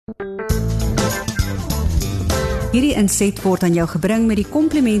Hierdie inset word aan jou gebring met die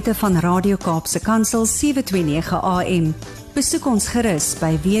komplimente van Radio Kaapse Kansel 729 AM. Besoek ons gerus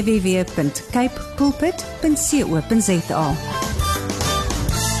by www.capepulpit.co.za.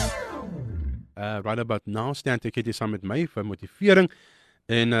 Right about now staan Turketti saam met my vir motivering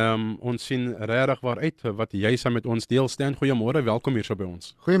en ons sien regtig waar uit wat jy saam met ons deel. Staan, goeiemôre, welkom hier so by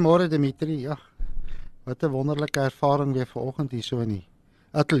ons. Goeiemôre Dimitri, ja, wat 'n wonderlike ervaring weer vanoggend hier so in die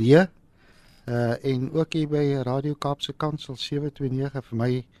ateljee en ook hier by Radio Kaapse Kansel 729 vir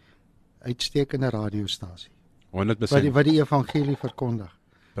my uitstekende radiostasie. 100%. Wat die evangelie verkondig.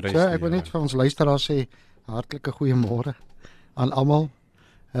 So ek wil net vir ons luisteraars sê hartlike goeiemôre aan almal.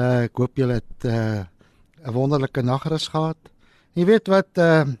 Ek hoop julle het 'n wonderlike nagrus gehad. Jy weet wat,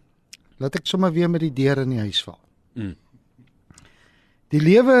 laat ek sommer weer met die deur in die huis val. Die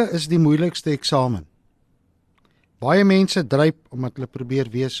lewe is die moeilikste eksamen. Baie mense dryp omdat hulle probeer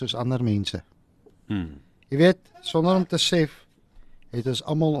wees soos ander mense. Jy weet, sonder om te sê, het ons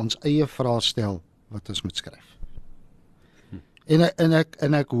almal ons eie vraestel wat ons moet skryf. En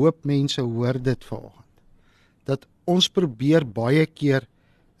ek hoop mense hoor dit vanoggend. Dat ons probeer baie keer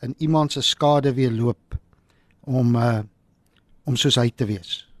in iemand se skade weer loop om soos hy te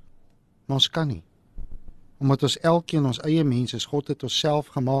wees. Maar ons kan nie. Omdat ons elkeen ons eie mens is, God het ons self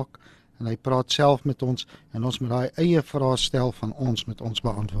gemaak en hy praat self met ons en ons moet daai eie vrae stel van ons met ons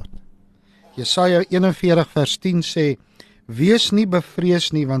beantwoord. Jesaja 41 vers 10 sê: Wees nie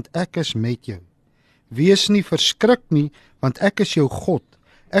bevrees nie, want ek is met jou. Wees nie verskrik nie, want ek is jou God.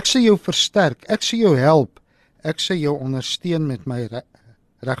 Ek sal jou versterk, ek sal jou help, ek sal jou ondersteun met my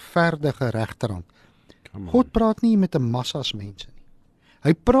regverdige regterhand. God praat nie met 'n massas mense nie.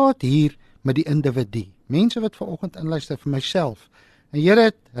 Hy praat hier met die individu. Mense wat vanoggend inluister, vir myself. En Here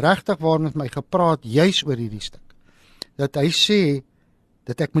het regtig waar met my gepraat juis oor hierdie stuk. Dat hy sê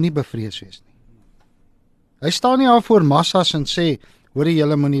dat ek moenie bevrees wees nie. Hy staan nie daar voor massas en sê, hoor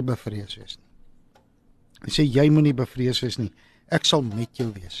julle moenie bevrees wees nie. Hy sê jy moenie bevrees wees nie. Ek sal met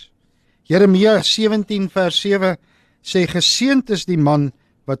jou wees. Jeremia 17 vers 7 sê geseënd is die man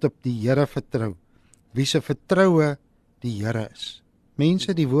wat op die Here vertrou, wie se vertroue die Here is.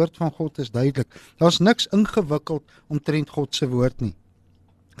 Mense, die woord van God is duidelik. Daar's niks ingewikkeld omtrent God se woord nie.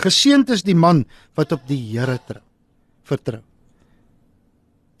 Geseënd is die man wat op die Here vertrou.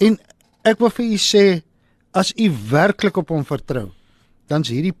 En ek wil vir u sê, as u werklik op hom vertrou, dan is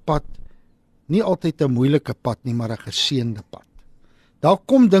hierdie pad nie altyd 'n moeilike pad nie, maar 'n geseënde pad. Daar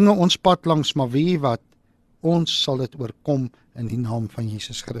kom dinge ons pad langs, maar weet jy wat? Ons sal dit oorkom in die naam van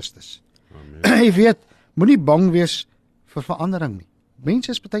Jesus Christus. Amen. Jy weet, moenie bang wees vir verandering nie.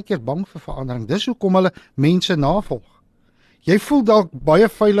 Mense is baie keer bang vir verandering. Dis hoekom hulle mense navolg. Jy voel dalk baie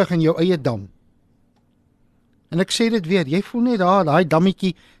veilig in jou eie dam. En ek sê dit weer, jy voel net daai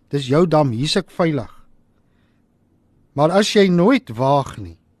dammetjie, dis jou dam, hier's ek veilig. Maar as jy nooit waag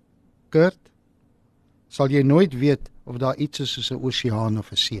nie, Kurt, sal jy nooit weet of daar iets is soos 'n oseaan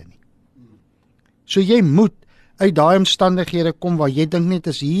of 'n see nie. So jy moet uit daai omstandighede kom waar jy dink net,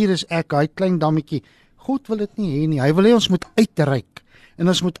 hier is ek, daai klein dammetjie. God wil dit nie hê nie. Hy wil hê ons moet uitreik en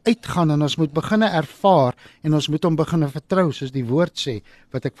ons moet uitgaan en ons moet begin ervaar en ons moet hom begin vertrou, soos die woord sê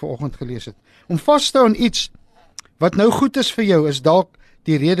wat ek vanoggend gelees het. Om vas te hou aan iets wat nou goed is vir jou, is dalk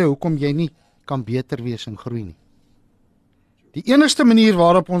die rede hoekom jy nie kan beter wees en groei nie. Die enigste manier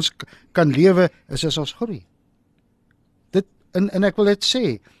waarop ons kan lewe is as ons groei. En ek wil dit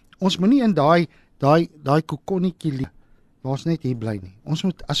sê, ons moenie in daai kokonnetjie lewe waar ons net hier bly nie. Ons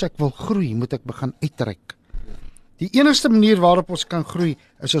moet, as ek wil groei, moet ek begin uitreik. Die enigste manier waarop ons kan groei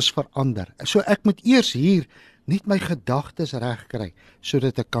is ons verander. So ek moet eers hier net my gedagtes reg kry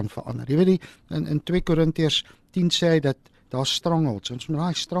sodat ek kan verander. Jy weet in 2 Korintiërs 10 sê hy dat daar strongholds, ons moet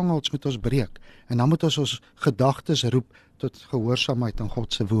daai strongholds moet ons breek en dan moet ons gedagtes roep tot gehoorsaamheid aan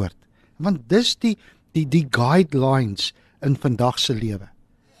God se woord. Want dis die guidelines in vandag se lewe.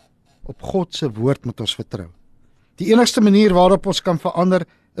 Op God se woord moet ons vertrou. Die enigste manier waarop ons kan verander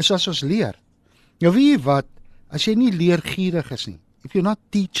is as ons leer. Nou weet jy wat, as jy nie leergierig is nie, if you're not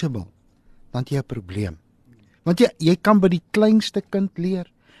teachable, dan het jy 'n probleem. Want jy kan by die kleinste kind leer,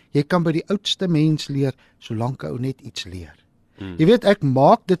 jy kan by die oudste mens leer, solank 'n ou net iets leer. Jy weet, ek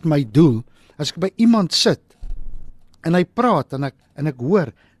maak dit my doel, as ek by iemand sit, en hy praat, en ek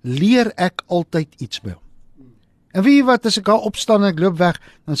hoor, leer ek altyd iets by hom. En weet jy wat, as ek daar opstaan en ek loop weg,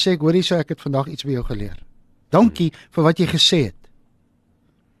 dan sê ek, hoorie so, ek het vandag iets by jou geleer. Dankie vir wat jy gesê het.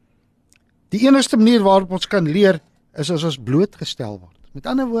 Die enigste manier waarop ons kan leer, is as ons blootgestel word. Met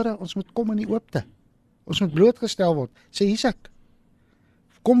ander woorde, ons moet kom in die oopte. Ons moet blootgestel word. Sê, hier's ek.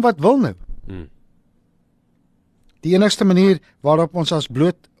 Kom wat wil nou. Die enigste manier waarop ons as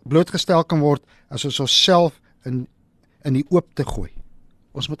blootgestel kan word, is as ons self in die oop te gooi.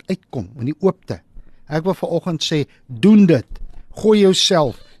 Ons moet uitkom in die oopte. Ek wil vanoggend sê, doen dit. Gooi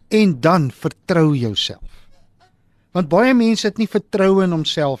jouself en dan vertrou jouself. Want baie mense het nie vertroue in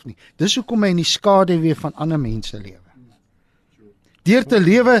homself nie. Dis hoekom hy in die skaduwee van ander mense lewe. Deur te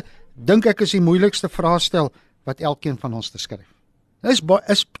lewe, dink ek is die moeilikste vraagstel wat elkeen van ons te skryf. Dit is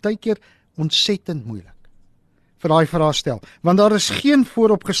baie keer ontsettend moeilik vir daai vraagstel, want daar is geen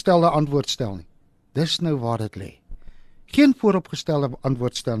vooropgestelde antwoordstel nie. Dis nou waar dit lê. Geen vooropgestelde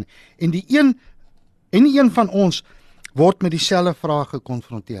antwoordstel nie. En die een van ons word met dieselfde vraag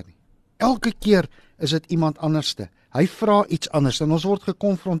gekonfronteer nie. Elke keer is dit iemand anderste. Hy vra iets anders en ons word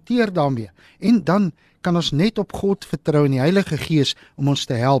gekonfronteer daarmee. En dan kan ons net op God vertrou en die Heilige Gees om ons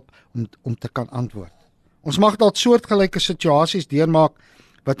te help om te kan antwoord. Ons mag dalk soortgelyke situasies deurmaak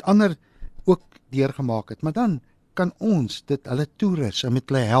wat ander ook deurgemaak het, maar dan kan ons dit hulle toerus en met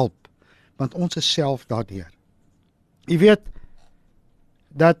hulle help, want ons is self daardeur. Jy weet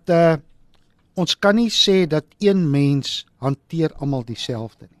dat ons kan nie sê dat een mens hanteer almal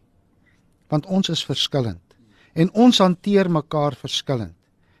dieselfde nie. Want ons is verskillend. En ons hanteer mekaar verskillend.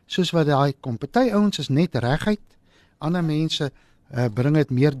 Soos wat daai kom. Party ouens is net reguit, ander mense bring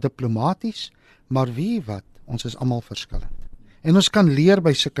dit meer diplomaties, maar wie wat, ons is almal verskillend. En ons kan leer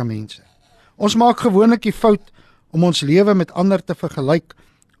by sulke mense. Ons maak gewoonlik die fout om ons lewe met ander te vergelyk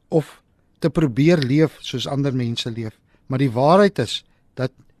of te probeer leef soos ander mense leef. Maar die waarheid is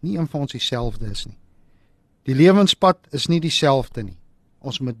dat nie een van ons dieselfde is nie. Die lewenspad is nie dieselfde nie.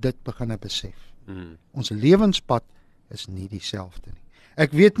 Ons moet dit begin besef. Ons lewenspad is nie dieselfde nie.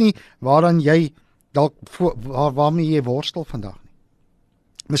 Ek weet nie waaraan jy dalk waarmee jy worstel vandag nie.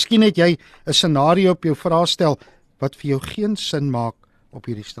 Miskien het jy 'n scenario op jou vraestel wat vir jou geen sin maak op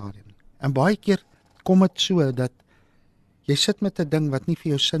hierdie stadium nie. En baie keer kom dit so dat jy sit met 'n ding wat nie vir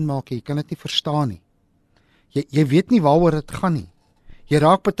jou sin maak nie. Jy kan dit nie verstaan nie. Jy weet nie waaroor dit gaan nie. Jy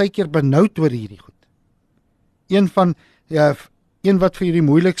raak baie keer benoud oor hierdie goed. Een wat vir die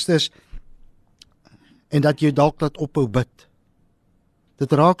moeilikste is en dat jy dalk laat ophou bid.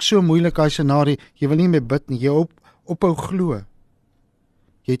 Dit raak so moeilik daai scenario, jy wil nie meer bid nie, jy ophou glo.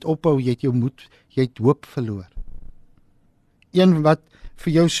 Jy het ophou, jy het jou moed, jy het hoop verloor. Een wat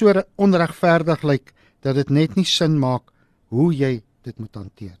vir jou so onregverdig lyk dat dit net nie sin maak hoe jy dit moet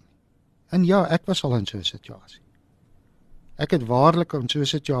hanteer nie. En ja, ek was al in so 'n situasie. Ek het waarlik in so 'n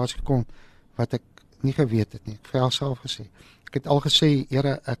situasie gekom wat ek nie geweet het nie. Ek het self gesê. Ek het al gesê,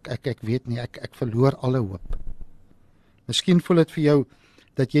 Here, ek weet nie, ek verloor alle hoop. Miskien voel dit vir jou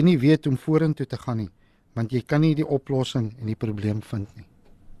dat jy nie weet hoe om vorentoe te gaan nie, want jy kan nie die oplossing en die probleem vind nie.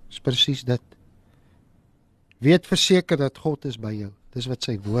 Dis presies dit. Weet verseker dat God is by jou. Dis wat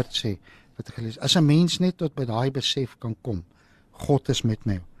sy woord sê, wat ek gelees. As 'n mens net tot by daai besef kan kom, God is met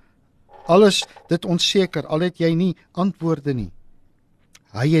my. Alles dit onseker, al het jy nie antwoorde nie.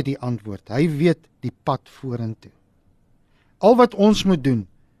 Hy het die antwoord. Hy weet die pad vorentoe. Al wat ons moet doen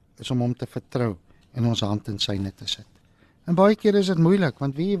is om hom te vertrou en ons hand in syne te sit. En baie keer is dit moeilik,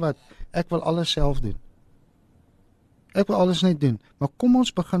 want weet jy wat, ek wil alles self doen. Ek wil alles net doen, maar kom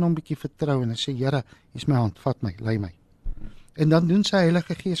ons begin om 'n bietjie vertrou en sê, Here, hier is my hand, vat my, lei my. En dan doen sy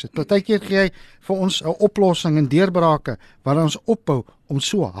Heilige Gees dit. Partykeer gee hy vir ons 'n oplossing en deurbrake waar ons ophou om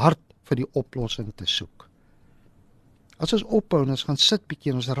so hard vir die oplossing te soek. As ons ophou en ons gaan sit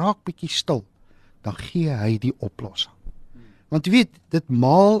bietjie en ons raak bietjie stil, dan gee hy die oplossing. Want weet, dit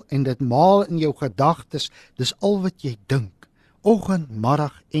maal in jou gedagtes, dis al wat jy dink, oggend,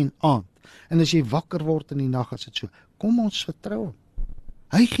 middag en aand. En as jy wakker word in die nag, is dit so, kom ons vertrou hom.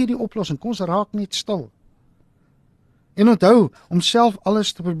 Hy gee die oplossing, kom ons raak net stil. En onthou, om self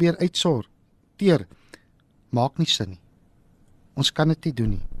alles te probeer uitsorteer, maak nie sin nie. Ons kan dit nie doen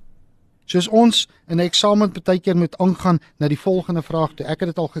nie. Soos ons in 'n eksamen partykeer moet aangaan na die volgende vraag toe. Ek het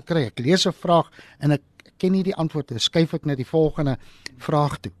dit al gekry. Ek lees 'n vraag en ek ken nie die antwoord nie. Skuif ek na die volgende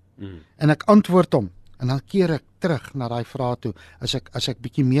vraag toe. En ek antwoord hom en dan keer ek terug na daai vraag toe as ek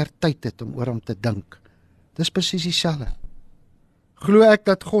bietjie meer tyd het om oor hom te dink. Dis presies dieselfde. Glo ek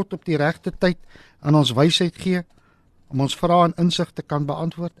dat God op die regte tyd aan ons wysheid gee om ons vrae en insig te kan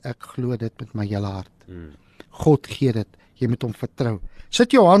beantwoord? Ek glo dit met my hele hart. God gee dit. Jy moet hom vertrou.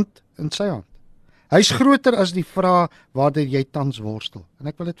 Sit jou hand in sy hand. Hy's groter as die vraag waardeur jy tans worstel. En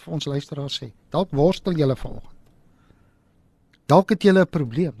ek wil dit vir ons luisteraars sê. Dalk worstel julle vanoggend. Dalk het jy 'n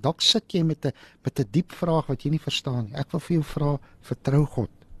probleem. Dalk sit jy met 'n diep vraag wat jy nie verstaan nie. Ek wil vir jou vra, vertrou God.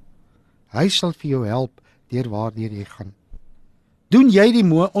 Hy sal vir jou help deur waardeur jy gaan. Doen jy die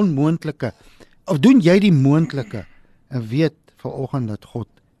onmoontlike of doen jy die moontlike en weet vanoggend dat God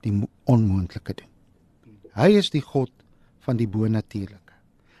die onmoontlike doen. Hy is die God van die bonatuurlike.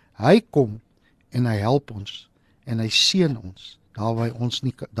 Hy kom en hy help ons en hy seën ons daar waar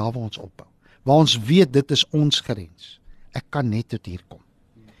ons ophou. Waar ons weet dit is ons grens. Ek kan net tot hier kom.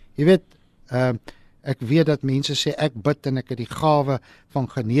 Jy weet, ek weet dat mense sê ek bid en ek het die gawe van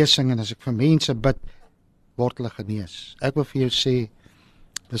genesing en as ek vir mense bid, word hulle genees. Ek wil vir jou sê,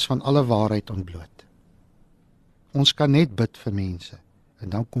 dis van alle waarheid ontbloot. Ons kan net bid vir mense en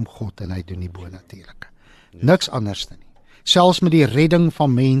dan kom God en hy doen die bonatuurlike. Niks anders nie. Selfs met die redding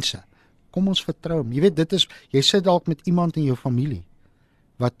van mense. Kom ons vertrou hom. Jy weet, jy sit dalk met iemand in jou familie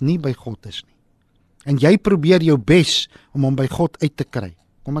wat nie by God is nie. En jy probeer jou bes om hom by God uit te kry.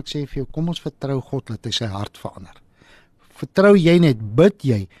 Kom ek sê vir jou, kom ons vertrou God dat hy sy hart verander. Vertrou jy net, bid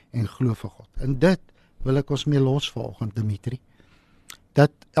jy en glo vir God. En dit wil ek ons mee los vanoggend, Dimitri.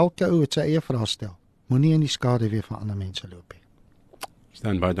 Dat elke ou het sy eie vraag stel. Moenie in die skade weer van ander mense loop nie.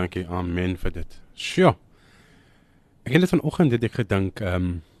 Staan baie dankie, amen vir dit. Sjoe. Ek het vanoggend het ek gedink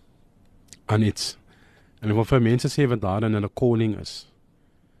aan iets. En ek wil vir mense sê wat daar in hulle calling is.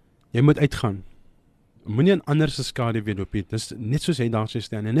 Jy moet uitgaan. Moenie aan ander se skade weer loop nie. Dis net soos hy daar sê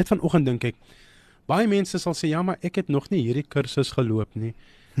staan. En net vanoggend dink ek, baie mense sal sê, ja, maar ek het nog nie hierdie kursus geloop nie.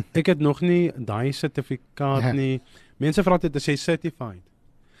 Ek het nog nie daai sertifikaat nie. Mense vra dit, is jy certified?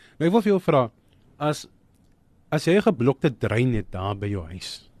 Maar ek wil vir jou vra, as jy 'n geblokte drein het daar by jou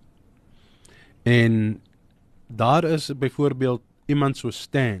huis, en daar is byvoorbeeld iemand so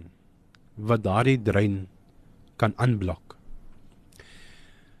Stan, wat daardie drein kan aanblok,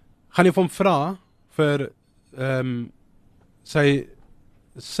 gaan jy vir hom vra vir sy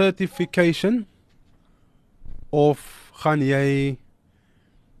certification, of gaan jy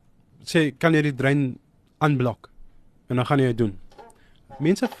sê, kan jy die drein aanblok, en dan gaan jy dit doen.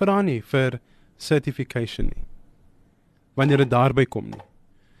 Mense vra nie vir certification nie, wanneer dit daarby kom nie.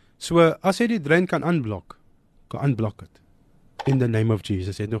 So, as jy die drein kan aanblok het, in the name of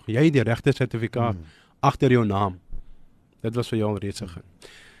Jesus, het nog jy die regte sertifikaat agter jou naam. Dit was vir jou alreeds gegaan.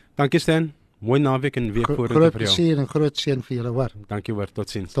 Dankie Stan, mooi naweek en week vorentoe vir jou. Groot plesier en groot seën vir julle, hoor. Dankie hoor,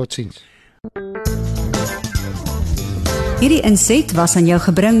 totsiens. Totsiens. Hierdie inset was aan jou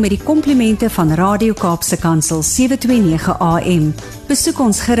gebring met die komplimente van Radio Kaapse Kansel 729 AM. Besoek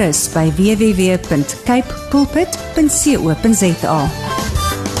ons gerus by www.cape pulpit.co.za.